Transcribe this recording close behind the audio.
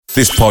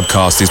This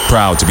podcast is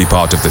proud to be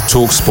part of the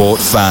TalkSport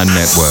Fan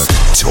Network.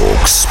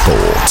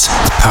 TalkSport.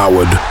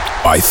 Powered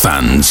by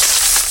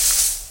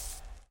fans.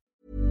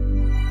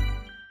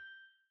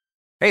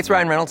 Hey, it's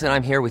Ryan Reynolds, and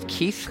I'm here with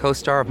Keith,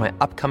 co-star of my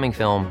upcoming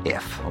film,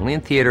 If, only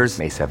in theaters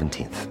May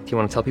 17th. Do you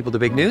want to tell people the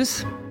big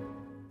news?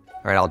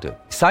 All right, I'll do it.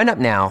 Sign up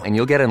now and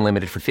you'll get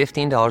unlimited for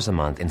 $15 a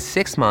month and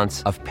 6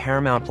 months of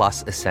Paramount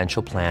Plus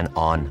Essential Plan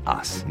on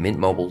us.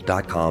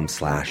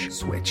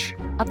 MintMobile.com/switch.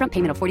 Upfront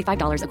payment of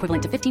 $45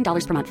 equivalent to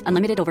 $15 per month.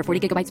 Unlimited over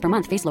 40 gigabytes per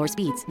month. Face lower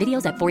speeds.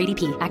 Videos at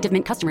 480p. Active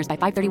Mint customers by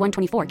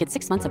 531.24 get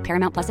 6 months of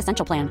Paramount Plus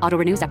Essential Plan. Auto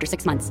renews after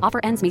 6 months. Offer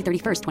ends May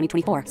 31st,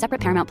 2024.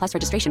 Separate Paramount Plus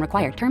registration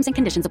required. Terms and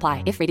conditions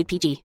apply if rated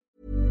PG.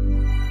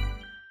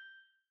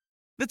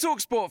 The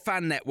TalkSport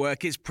Fan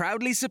Network is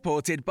proudly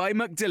supported by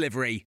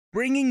McDelivery,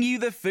 bringing you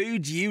the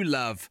food you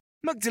love.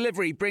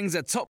 McDelivery brings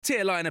a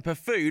top-tier lineup of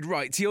food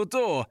right to your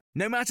door.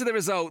 No matter the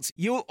result,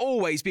 you'll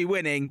always be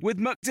winning with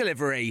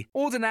McDelivery.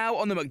 Order now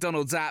on the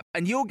McDonald's app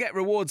and you'll get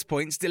rewards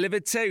points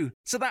delivered too.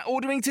 So that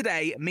ordering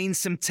today means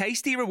some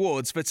tasty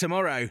rewards for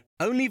tomorrow.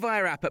 Only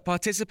via app at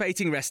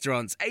participating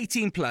restaurants.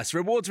 18 plus.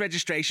 Rewards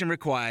registration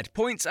required.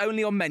 Points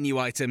only on menu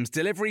items.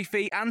 Delivery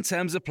fee and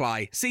terms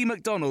apply. See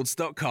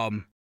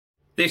mcdonalds.com.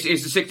 This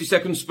is the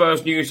 60-second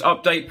Spurs news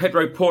update.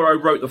 Pedro Porro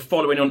wrote the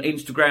following on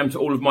Instagram to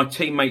all of my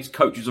teammates,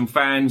 coaches and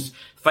fans.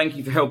 Thank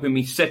you for helping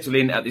me settle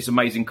in at this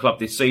amazing club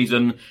this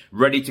season.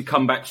 Ready to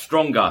come back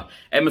stronger.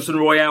 Emerson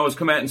Royale has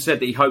come out and said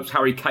that he hopes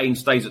Harry Kane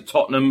stays at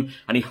Tottenham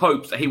and he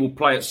hopes that he will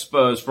play at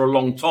Spurs for a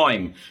long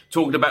time.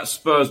 Talking about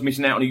Spurs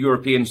missing out on a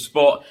European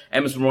spot,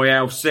 Emerson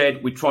Royale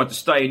said, "We tried to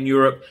stay in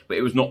Europe, but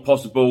it was not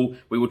possible.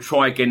 We will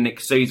try again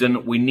next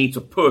season. We need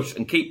to push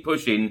and keep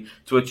pushing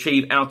to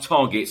achieve our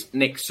targets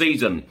next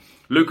season."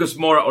 Lucas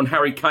Moura on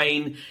Harry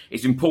Kane.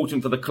 It's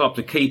important for the club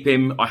to keep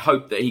him. I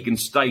hope that he can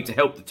stay to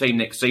help the team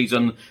next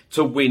season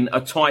to win a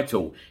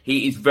title.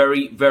 He is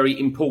very, very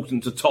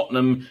important to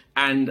Tottenham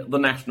and the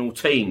national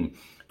team.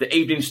 The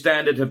Evening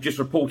Standard have just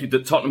reported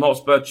that Tottenham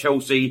Hotspur,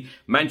 Chelsea,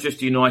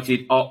 Manchester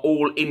United are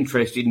all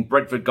interested in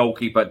Brentford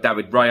goalkeeper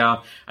David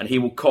Raya, and he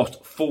will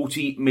cost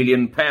 £40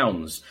 million.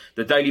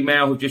 The Daily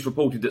Mail have just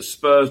reported that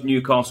Spurs,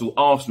 Newcastle,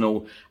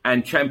 Arsenal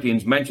and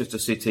champions Manchester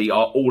City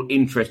are all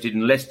interested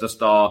in Leicester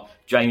star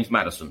James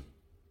Maddison.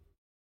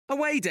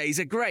 Away days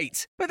are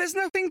great, but there's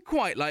nothing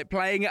quite like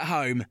playing at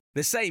home.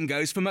 The same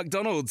goes for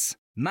McDonald's.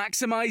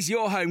 Maximise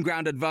your home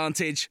ground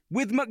advantage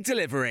with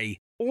McDelivery.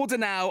 Order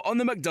now on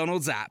the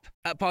McDonald's app.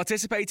 At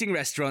participating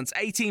restaurants,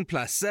 18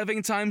 plus,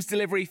 serving times,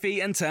 delivery fee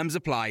and terms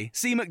apply.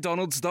 See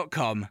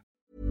mcdonalds.com.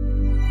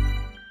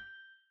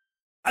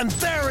 And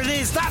there it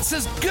is, that's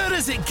as good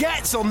as it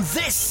gets on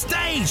this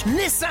stage.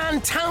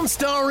 Nissan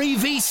Townstar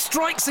EV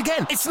strikes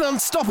again. It's an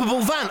unstoppable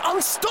van,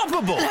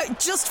 unstoppable.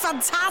 Just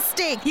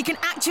fantastic. You can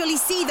actually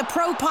see the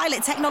Pro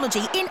Pilot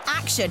technology in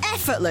action.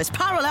 Effortless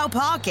parallel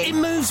parking. It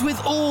moves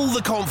with all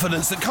the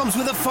confidence that comes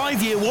with a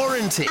 5-year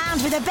warranty.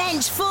 And with a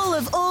bench full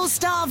of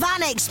all-star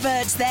van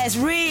experts, there's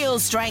real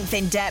strength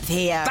in depth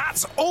here.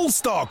 That's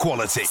all-star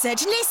quality.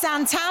 Search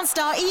Nissan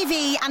Townstar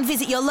EV and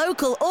visit your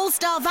local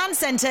all-star van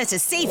centre to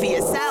see for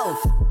yourself.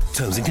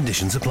 Terms and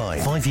conditions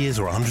apply. 5 years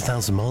or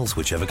 100,000 miles,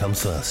 whichever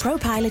comes first.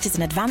 ProPilot is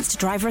an advanced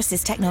driver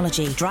assist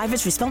technology.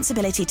 Driver's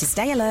responsibility to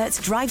stay alert,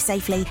 drive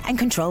safely and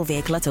control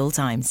vehicle at all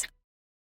times.